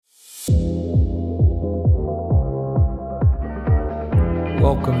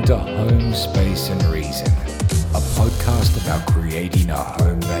welcome to Home, Space and Reason, a podcast about creating a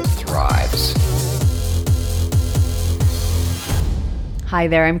home that thrives. Hi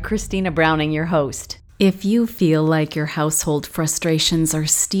there, I'm Christina Browning, your host. If you feel like your household frustrations are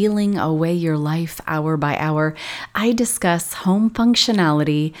stealing away your life hour by hour, I discuss home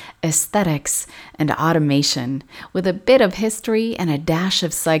functionality, aesthetics, and automation. With a bit of history and a dash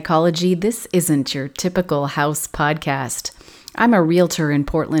of psychology, this isn't your typical house podcast. I'm a realtor in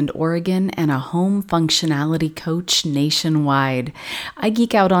Portland, Oregon, and a home functionality coach nationwide. I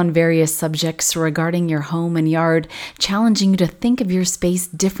geek out on various subjects regarding your home and yard, challenging you to think of your space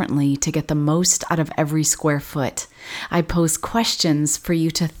differently to get the most out of every square foot. I pose questions for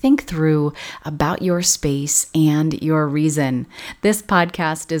you to think through about your space and your reason. This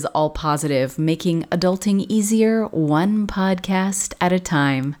podcast is all positive, making adulting easier one podcast at a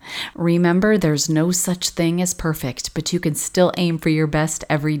time. Remember, there's no such thing as perfect, but you can still aim for your best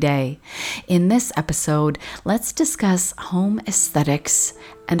every day. In this episode, let's discuss home aesthetics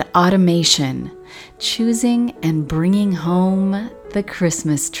and automation, choosing and bringing home the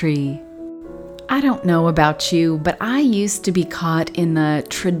Christmas tree. I don't know about you, but I used to be caught in the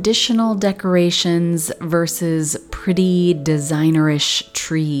traditional decorations versus pretty designerish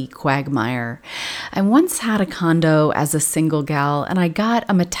tree quagmire. I once had a condo as a single gal, and I got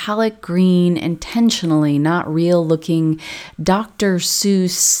a metallic green, intentionally not real looking, Dr.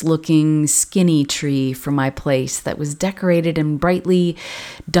 Seuss looking skinny tree for my place that was decorated in brightly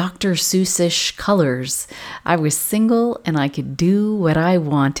Dr. Seuss-ish colors. I was single and I could do what I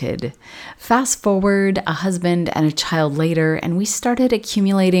wanted. Fast forward a husband and a child later, and we started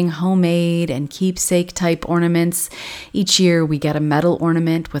accumulating homemade and keepsake type ornaments. Each year we get a metal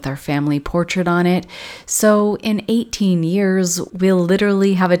ornament with our family portrait on it. So in 18 years, we'll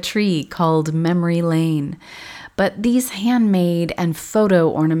literally have a tree called Memory Lane. But these handmade and photo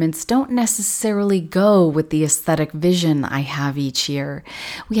ornaments don't necessarily go with the aesthetic vision I have each year.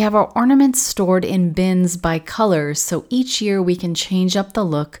 We have our ornaments stored in bins by color, so each year we can change up the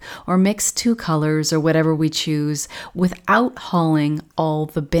look or mix two colors or whatever we choose without hauling all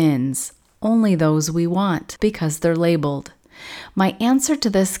the bins. Only those we want because they're labeled. My answer to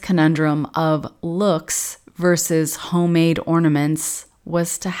this conundrum of looks versus homemade ornaments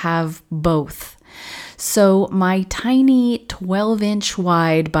was to have both. So my tiny 12-inch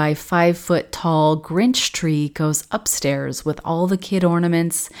wide by 5-foot tall Grinch tree goes upstairs with all the kid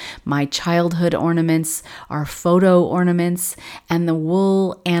ornaments, my childhood ornaments, our photo ornaments, and the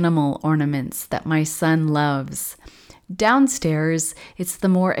wool animal ornaments that my son loves. Downstairs, it's the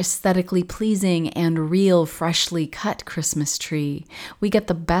more aesthetically pleasing and real freshly cut Christmas tree. We get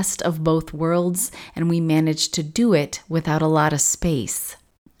the best of both worlds, and we manage to do it without a lot of space.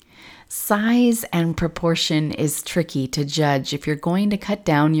 Size and proportion is tricky to judge if you're going to cut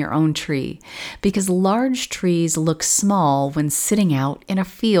down your own tree, because large trees look small when sitting out in a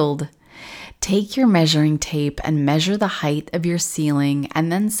field. Take your measuring tape and measure the height of your ceiling, and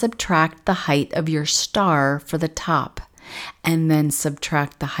then subtract the height of your star for the top, and then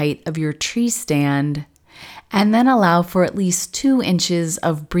subtract the height of your tree stand, and then allow for at least 2 inches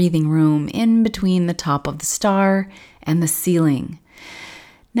of breathing room in between the top of the star and the ceiling.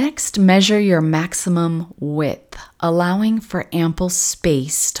 Next, measure your maximum width, allowing for ample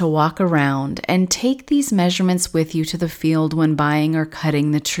space to walk around, and take these measurements with you to the field when buying or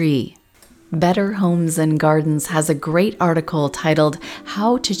cutting the tree. Better Homes and Gardens has a great article titled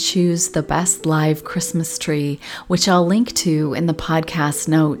How to Choose the Best Live Christmas Tree, which I'll link to in the podcast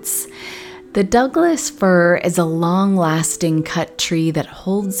notes. The Douglas fir is a long-lasting cut tree that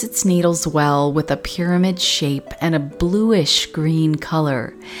holds its needles well with a pyramid shape and a bluish-green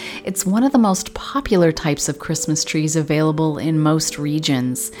color. It's one of the most popular types of Christmas trees available in most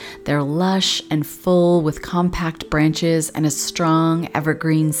regions. They're lush and full with compact branches and a strong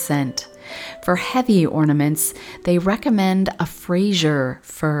evergreen scent. For heavy ornaments, they recommend a Fraser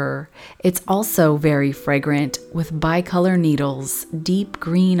fir. It's also very fragrant with bicolor needles, deep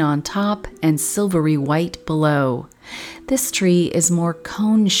green on top and silvery white below. This tree is more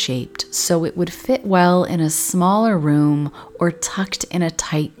cone-shaped, so it would fit well in a smaller room or tucked in a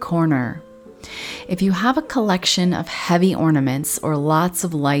tight corner. If you have a collection of heavy ornaments or lots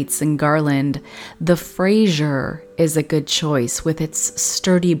of lights and garland, the Fraser is a good choice with its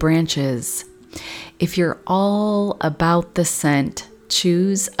sturdy branches. If you're all about the scent,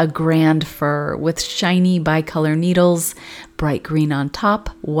 choose a grand fir with shiny bicolor needles, bright green on top,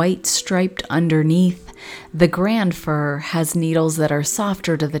 white striped underneath. The grand fir has needles that are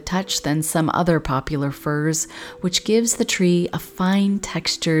softer to the touch than some other popular firs, which gives the tree a fine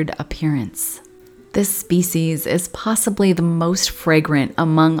textured appearance. This species is possibly the most fragrant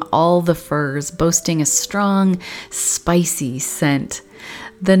among all the firs, boasting a strong, spicy scent.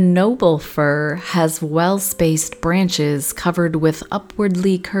 The noble fir has well-spaced branches covered with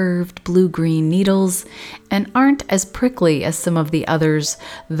upwardly curved blue-green needles and aren't as prickly as some of the others,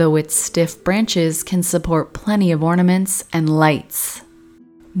 though its stiff branches can support plenty of ornaments and lights.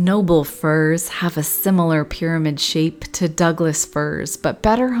 Noble firs have a similar pyramid shape to Douglas firs, but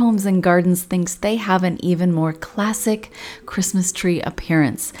Better Homes and Gardens thinks they have an even more classic Christmas tree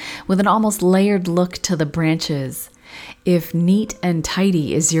appearance, with an almost layered look to the branches. If neat and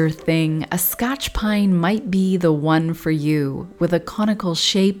tidy is your thing, a Scotch pine might be the one for you, with a conical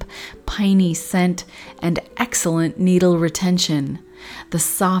shape, piney scent, and excellent needle retention. The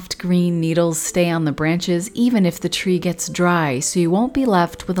soft green needles stay on the branches even if the tree gets dry, so you won't be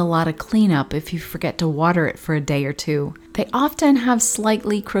left with a lot of cleanup if you forget to water it for a day or two. They often have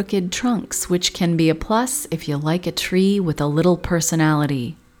slightly crooked trunks, which can be a plus if you like a tree with a little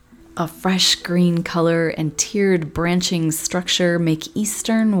personality. A fresh green color and tiered branching structure make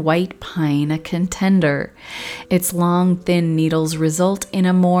Eastern white pine a contender. Its long, thin needles result in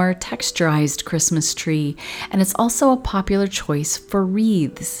a more texturized Christmas tree, and it's also a popular choice for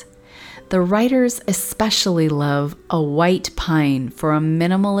wreaths. The writers especially love a white pine for a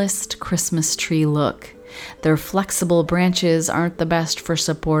minimalist Christmas tree look. Their flexible branches aren't the best for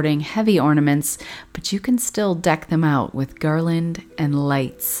supporting heavy ornaments, but you can still deck them out with garland and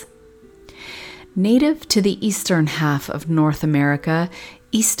lights. Native to the eastern half of North America,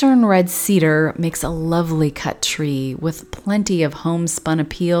 Eastern red cedar makes a lovely cut tree with plenty of homespun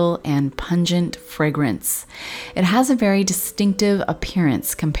appeal and pungent fragrance. It has a very distinctive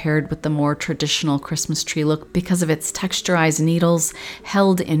appearance compared with the more traditional Christmas tree look because of its texturized needles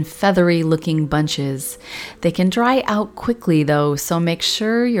held in feathery-looking bunches. They can dry out quickly though, so make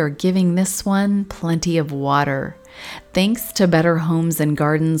sure you're giving this one plenty of water. Thanks to Better Homes and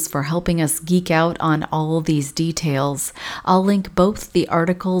Gardens for helping us geek out on all these details. I'll link both the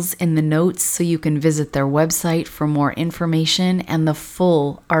articles in the notes so you can visit their website for more information and the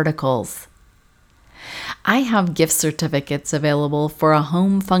full articles. I have gift certificates available for a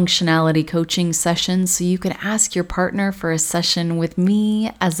home functionality coaching session so you can ask your partner for a session with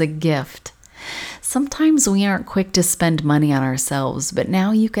me as a gift. Sometimes we aren't quick to spend money on ourselves, but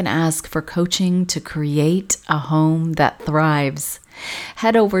now you can ask for coaching to create a home that thrives.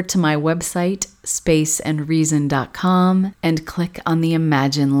 Head over to my website, spaceandreason.com, and click on the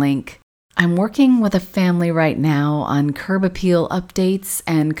Imagine link. I'm working with a family right now on curb appeal updates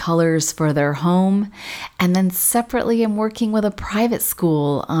and colors for their home, and then separately I'm working with a private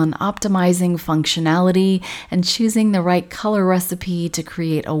school on optimizing functionality and choosing the right color recipe to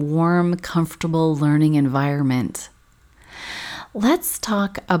create a warm, comfortable learning environment. Let's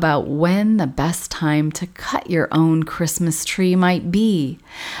talk about when the best time to cut your own Christmas tree might be.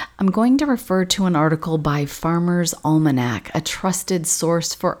 I'm going to refer to an article by Farmer's Almanac, a trusted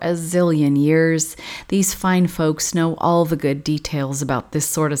source for a zillion years. These fine folks know all the good details about this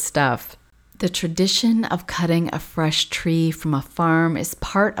sort of stuff. The tradition of cutting a fresh tree from a farm is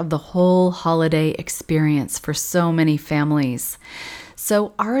part of the whole holiday experience for so many families.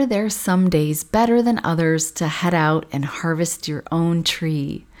 So are there some days better than others to head out and harvest your own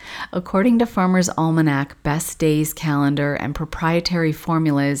tree? According to Farmer's Almanac Best Days calendar and proprietary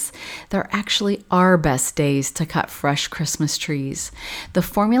formulas, there actually are best days to cut fresh Christmas trees. The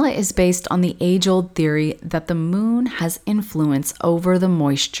formula is based on the age-old theory that the moon has influence over the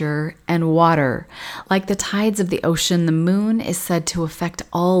moisture and water. Like the tides of the ocean, the moon is said to affect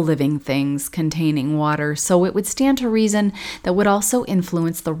all living things containing water, so it would stand to reason that would also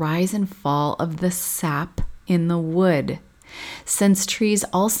influence the rise and fall of the sap in the wood. Since trees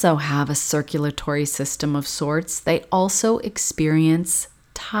also have a circulatory system of sorts, they also experience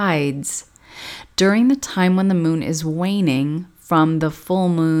tides. During the time when the moon is waning, from the full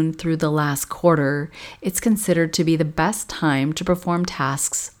moon through the last quarter, it's considered to be the best time to perform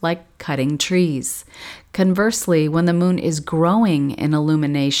tasks like cutting trees. Conversely, when the moon is growing in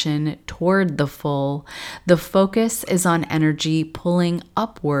illumination toward the full, the focus is on energy pulling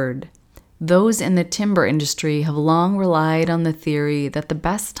upward. Those in the timber industry have long relied on the theory that the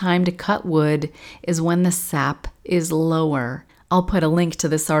best time to cut wood is when the sap is lower. I'll put a link to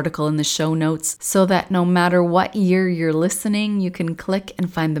this article in the show notes so that no matter what year you're listening, you can click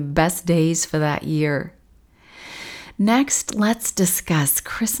and find the best days for that year. Next, let's discuss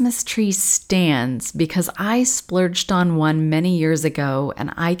Christmas tree stands because I splurged on one many years ago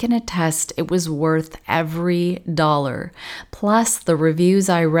and I can attest it was worth every dollar. Plus, the reviews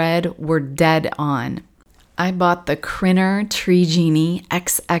I read were dead on. I bought the Crinner Tree Genie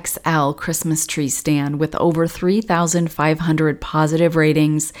XXL Christmas tree stand with over 3,500 positive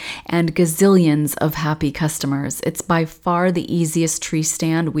ratings and gazillions of happy customers. It's by far the easiest tree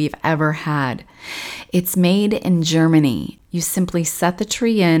stand we've ever had. It's made in Germany. You simply set the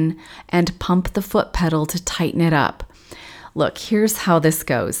tree in and pump the foot pedal to tighten it up. Look, here's how this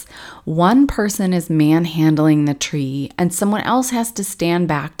goes. One person is manhandling the tree, and someone else has to stand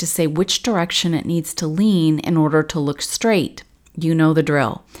back to say which direction it needs to lean in order to look straight. You know the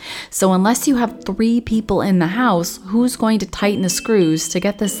drill. So unless you have 3 people in the house, who's going to tighten the screws to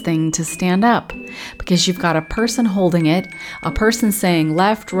get this thing to stand up? Because you've got a person holding it, a person saying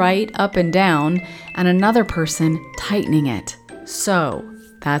left, right, up, and down, and another person tightening it. So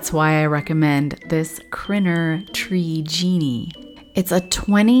that's why I recommend this Crinner Tree Genie. It's a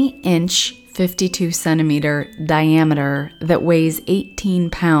 20-inch, 52-centimeter diameter that weighs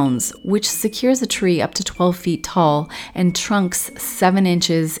 18 pounds, which secures a tree up to 12 feet tall and trunks 7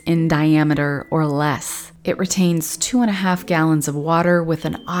 inches in diameter or less. It retains 2.5 gallons of water with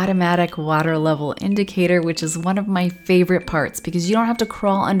an automatic water level indicator, which is one of my favorite parts because you don't have to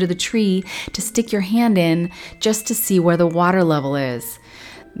crawl under the tree to stick your hand in just to see where the water level is.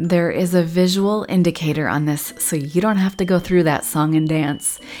 There is a visual indicator on this, so you don't have to go through that song and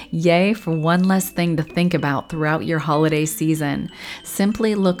dance. Yay for one less thing to think about throughout your holiday season.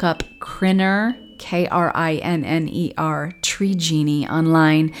 Simply look up Crinner, K-R-I-N-N-E-R, Tree Genie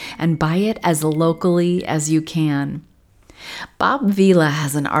online and buy it as locally as you can. Bob Vila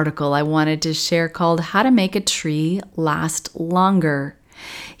has an article I wanted to share called How to Make a Tree Last Longer.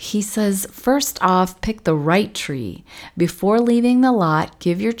 He says, first off, pick the right tree. Before leaving the lot,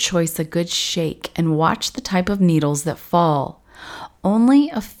 give your choice a good shake and watch the type of needles that fall. Only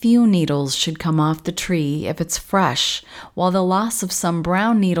a few needles should come off the tree if it's fresh. While the loss of some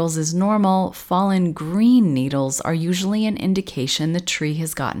brown needles is normal, fallen green needles are usually an indication the tree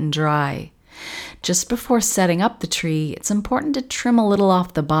has gotten dry. Just before setting up the tree, it's important to trim a little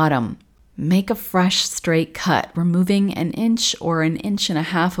off the bottom. Make a fresh, straight cut, removing 1 inch or 1.5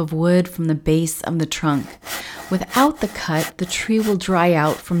 inches of wood from the base of the trunk. Without the cut, the tree will dry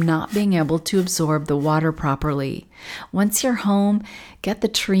out from not being able to absorb the water properly. Once you're home, get the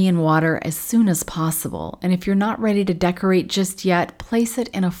tree in water as soon as possible. And if you're not ready to decorate just yet, place it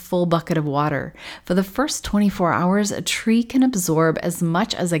in a full bucket of water. For the first 24 hours, a tree can absorb as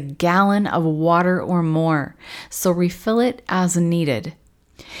much as 1 gallon of water or more, so refill it as needed.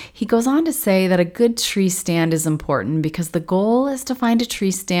 He goes on to say that a good tree stand is important because the goal is to find a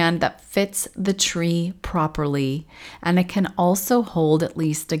tree stand that fits the tree properly, and it can also hold at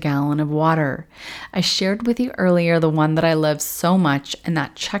least 1 gallon of water. I shared with you earlier the one that I love so much and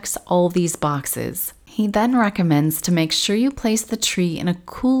that checks all these boxes. He then recommends to make sure you place the tree in a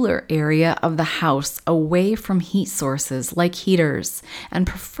cooler area of the house away from heat sources like heaters, and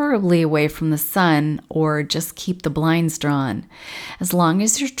preferably away from the sun, or just keep the blinds drawn. As long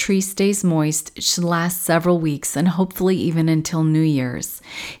as your tree stays moist, it should last several weeks and hopefully even until New Year's.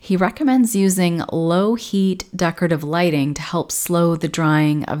 He recommends using low heat decorative lighting to help slow the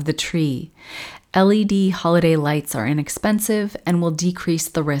drying of the tree. LED holiday lights are inexpensive and will decrease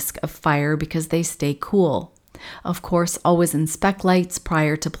the risk of fire because they stay cool. Of course, always inspect lights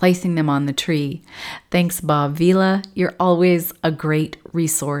prior to placing them on the tree. Thanks, Bob Vila. You're always a great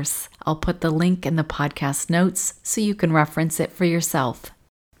resource. I'll put the link in the podcast notes so you can reference it for yourself.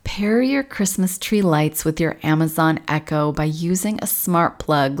 Pair your Christmas tree lights with your Amazon Echo by using a smart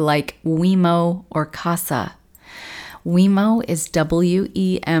plug like Wemo or Kasa. Wemo is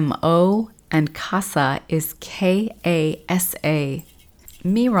W-E-M-O and Kasa is K-A-S-A.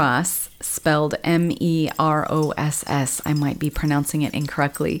 Meross, spelled M-E-R-O-S-S, I might be pronouncing it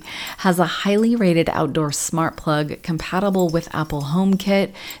incorrectly, has a highly rated outdoor smart plug compatible with Apple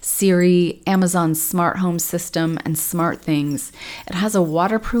HomeKit, Siri, Amazon Smart Home System, and SmartThings. It has a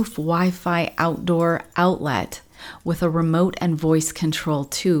waterproof Wi-Fi outdoor outlet with a remote and voice control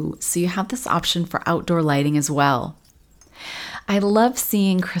too, so you have this option for outdoor lighting as well. I love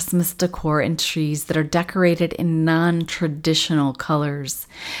seeing Christmas decor in trees that are decorated in non-traditional colors.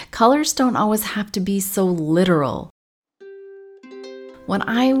 Colors don't always have to be so literal. When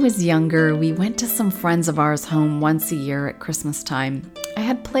I was younger, we went to some friends of ours home once a year at Christmas time. I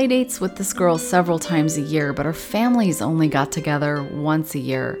had play dates with this girl several times a year, but our families only got together once a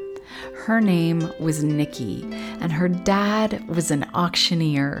year. Her name was Nikki, and her dad was an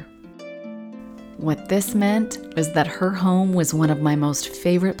auctioneer. What this meant is that her home was one of my most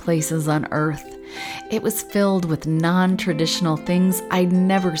favorite places on earth. It was filled with non-traditional things I'd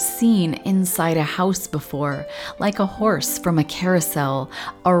never seen inside a house before, like a horse from a carousel,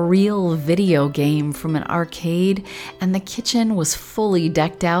 a real video game from an arcade, and the kitchen was fully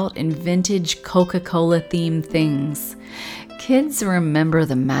decked out in vintage Coca-Cola themed things. Kids remember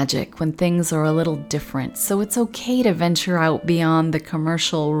the magic when things are a little different, so it's okay to venture out beyond the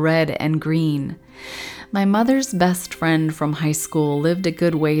commercial red and green. My mother's best friend from high school lived a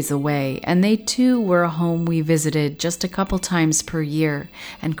good ways away, and they too were a home we visited just a couple times per year,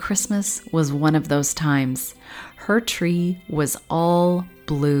 and Christmas was one of those times. Her tree was all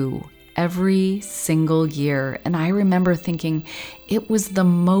blue every single year, and I remember thinking it was the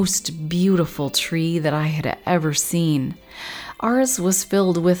most beautiful tree that I had ever seen. Ours was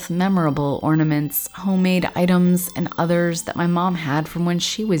filled with memorable ornaments, homemade items, and others that my mom had from when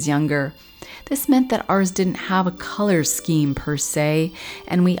she was younger. This meant that ours didn't have a color scheme per se,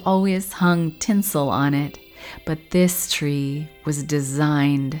 and we always hung tinsel on it. But this tree was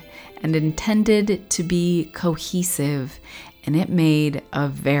designed and intended to be cohesive, and it made a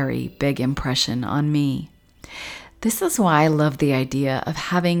very big impression on me. This is why I love the idea of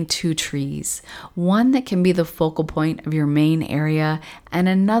having two trees, one that can be the focal point of your main area and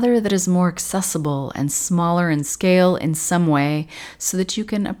another that is more accessible and smaller in scale in some way so that you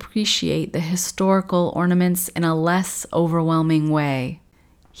can appreciate the historical ornaments in a less overwhelming way.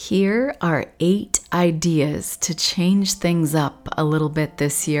 Here are 8 ideas to change things up a little bit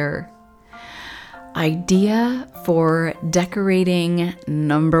this year. Idea for decorating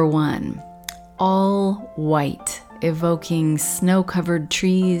number 1, all white. Evoking snow-covered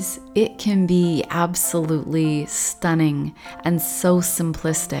trees, it can be absolutely stunning and so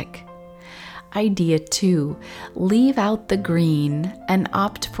simplistic. Idea 2, leave out the green and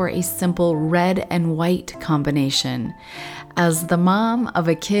opt for a simple red and white combination. As the mom of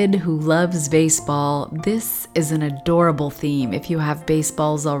a kid who loves baseball, this is an adorable theme if you have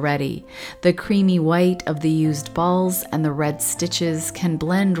baseballs already. The creamy white of the used balls and the red stitches can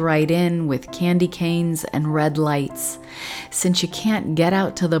blend right in with candy canes and red lights. Since you can't get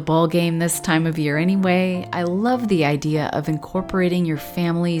out to the ball game this time of year anyway, I love the idea of incorporating your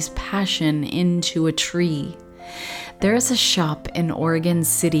family's passion into a tree. There is a shop in Oregon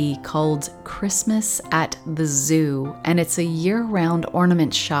City called Christmas at the Zoo, and it's a year-round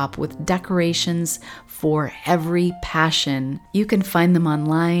ornament shop with decorations for every passion. You can find them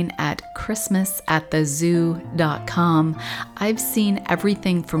online at christmasatthezoo.com. I've seen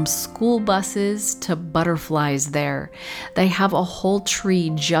everything from school buses to butterflies there. They have a whole tree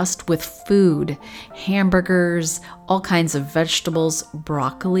just with food, hamburgers, all kinds of vegetables,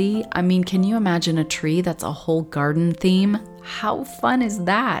 broccoli. I mean, can you imagine a tree that's a whole garden theme? How fun is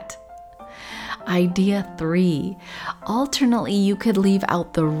that? Idea 3. Alternately, you could leave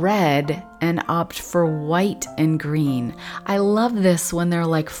out the red and opt for white and green. I love this when there are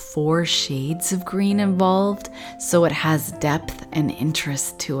like 4 shades of green involved, so it has depth and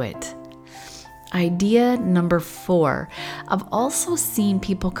interest to it. Idea number 4. I've also seen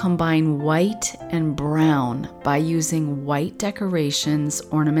people combine white and brown by using white decorations,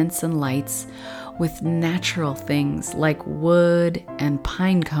 ornaments, and lights with natural things like wood and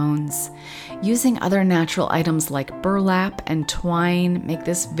pine cones. Using other natural items like burlap and twine make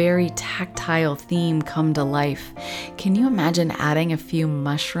this very tactile theme come to life. Can you imagine adding a few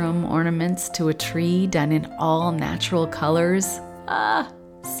mushroom ornaments to a tree done in all natural colors?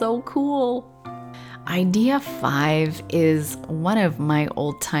 So cool. Idea 5 is one of my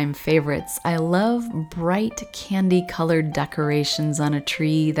old-time favorites. I love bright candy-colored decorations on a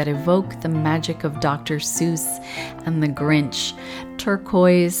tree that evoke the magic of Dr. Seuss and the Grinch.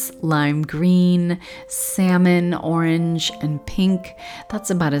 Turquoise, lime green, salmon, orange, and pink. That's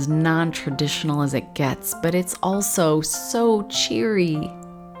about as non-traditional as it gets, but it's also so cheery.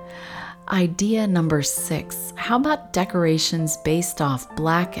 Idea number 6. How about decorations based off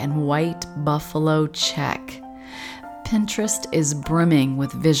black and white buffalo check? Pinterest is brimming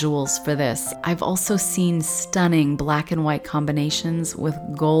with visuals for this. I've also seen stunning black and white combinations with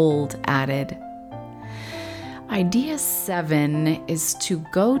gold added. Idea 7 is to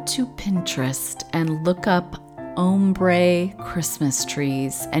go to Pinterest and look up ombre Christmas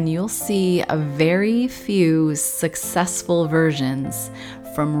trees, and you'll see a very few successful versions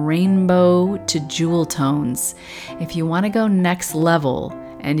from rainbow to jewel tones. If you want to go next level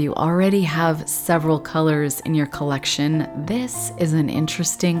and you already have several colors in your collection, this is an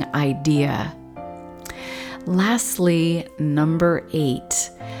interesting idea. Lastly, number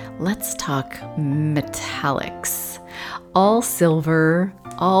 8, let's talk metallics. All silver,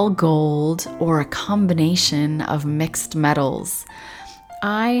 all gold, or a combination of mixed metals.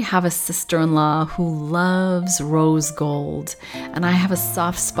 I have a sister-in-law who loves rose gold, and I have a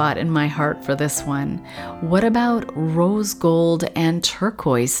soft spot in my heart for this one. What about rose gold and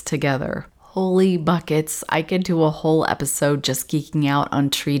turquoise together? Holy buckets, I could do a whole episode just geeking out on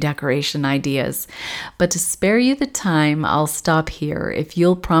tree decoration ideas. But to spare you the time, I'll stop here if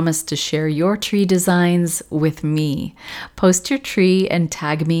you'll promise to share your tree designs with me. Post your tree and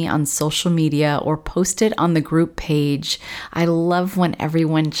tag me on social media or post it on the group page. I love when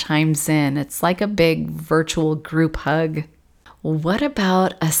everyone chimes in. It's like a big virtual group hug. What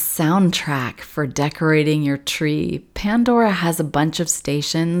about a soundtrack for decorating your tree? Pandora has a bunch of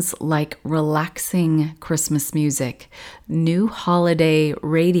stations like relaxing Christmas music, new holiday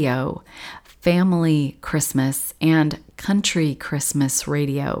radio, family Christmas, and country Christmas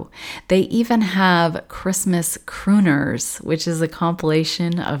radio. They even have Christmas crooners, which is a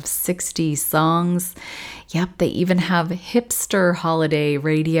compilation of 60 songs. Yep, they even have hipster holiday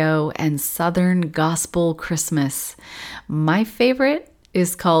radio and Southern gospel Christmas. My favorite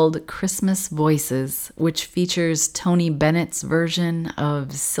is called Christmas Voices, which features Tony Bennett's version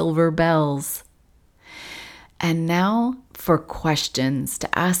of Silver Bells. And now for questions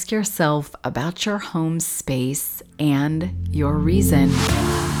to ask yourself about your home space and your reason.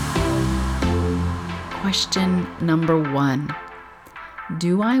 Question number 1.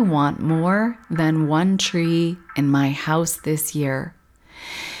 Do I want more than one tree in my house this year?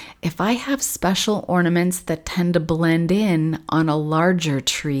 If I have special ornaments that tend to blend in on a larger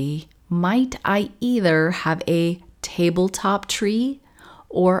tree, might I either have a tabletop tree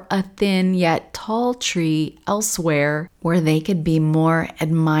or a thin yet tall tree elsewhere where they could be more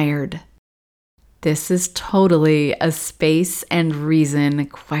admired? This is totally a space and reason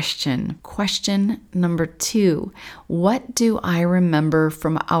question. Question number 2. What do I remember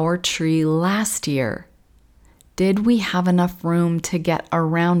from our tree last year? Did we have enough room to get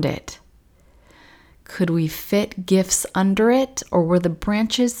around it? Could we fit gifts under it, or were the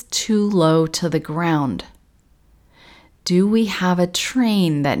branches too low to the ground? Do we have a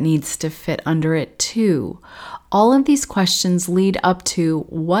train that needs to fit under it too? All of these questions lead up to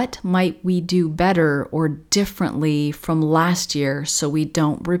what might we do better or differently from last year so we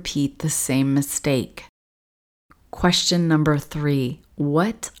don't repeat the same mistake. Question number 3.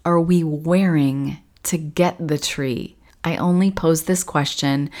 What are we wearing to get the tree? I only pose this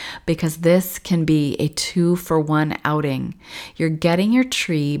question because this can be a 2-for-1 outing. You're getting your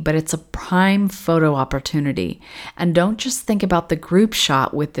tree, but it's a prime photo opportunity. And don't just think about the group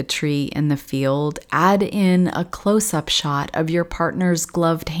shot with the tree in the field. Add in a close-up shot of your partner's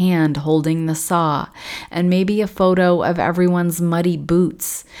gloved hand holding the saw, and maybe a photo of everyone's muddy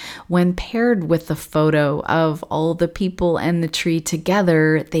boots. When paired with the photo of all the people and the tree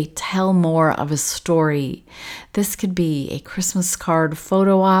together, they tell more of a story. This could be a Christmas card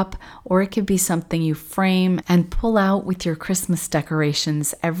photo op, or it could be something you frame and pull out with your Christmas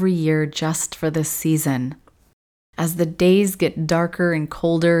decorations every year just for this season. As the days get darker and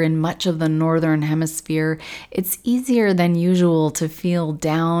colder in much of the northern hemisphere, it's easier than usual to feel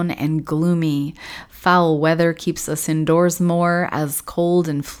down and gloomy. Foul weather keeps us indoors more as cold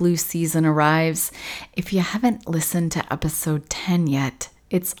and flu season arrives. If you haven't listened to episode 10 yet,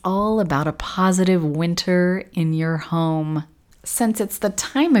 it's all about a positive winter in your home. Since it's the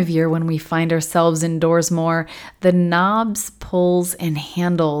time of year when we find ourselves indoors more, the knobs, pulls, and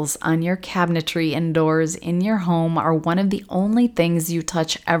handles on your cabinetry indoors in your home are one of the only things you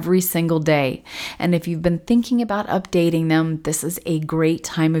touch every single day. And if you've been thinking about updating them, this is a great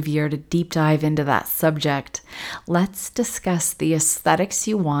time of year to deep dive into that subject. Let's discuss the aesthetics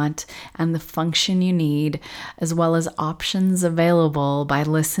you want and the function you need, as well as options available by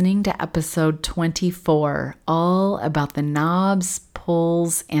listening to episode 24, all about the knobs,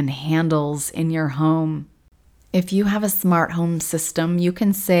 pulls, and handles in your home. If you have a smart home system, you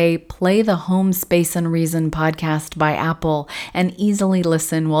can say, play the Home Space and Reason podcast by Apple and easily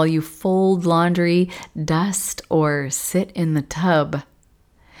listen while you fold laundry, dust, or sit in the tub.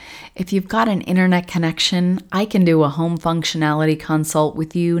 If you've got an internet connection, I can do a home functionality consult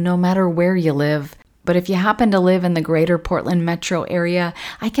with you no matter where you live. But if you happen to live in the greater Portland metro area,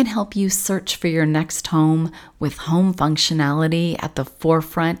 I can help you search for your next home with home functionality at the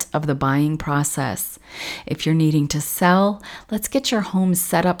forefront of the buying process. If you're needing to sell, let's get your home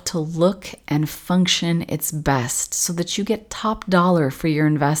set up to look and function its best so that you get top dollar for your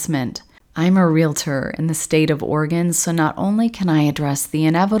investment. I'm a realtor in the state of Oregon, so not only can I address the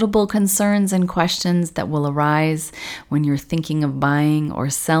inevitable concerns and questions that will arise when you're thinking of buying or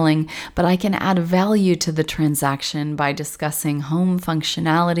selling, but I can add value to the transaction by discussing home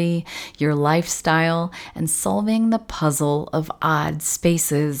functionality, your lifestyle, and solving the puzzle of odd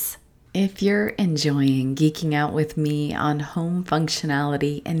spaces. If you're enjoying geeking out with me on home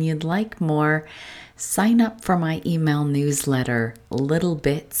functionality and you'd like more, sign up for my email newsletter, Little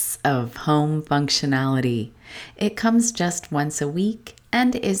Bits of Home Functionality. It comes just once a week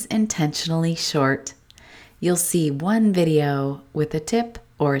and is intentionally short. You'll see one video with a tip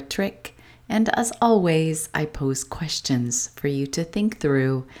or a trick, and as always, I pose questions for you to think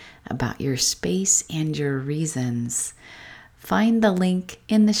through about your space and your reasons. Find the link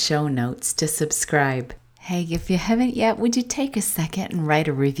in the show notes to subscribe. Hey, if you haven't yet, would you take a second and write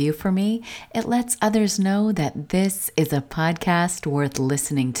a review for me? It lets others know that this is a podcast worth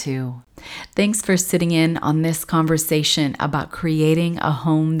listening to. Thanks for sitting in on this conversation about creating a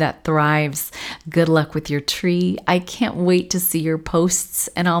home that thrives. Good luck with your tree. I can't wait to see your posts,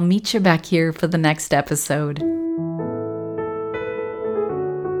 and I'll meet you back here for the next episode.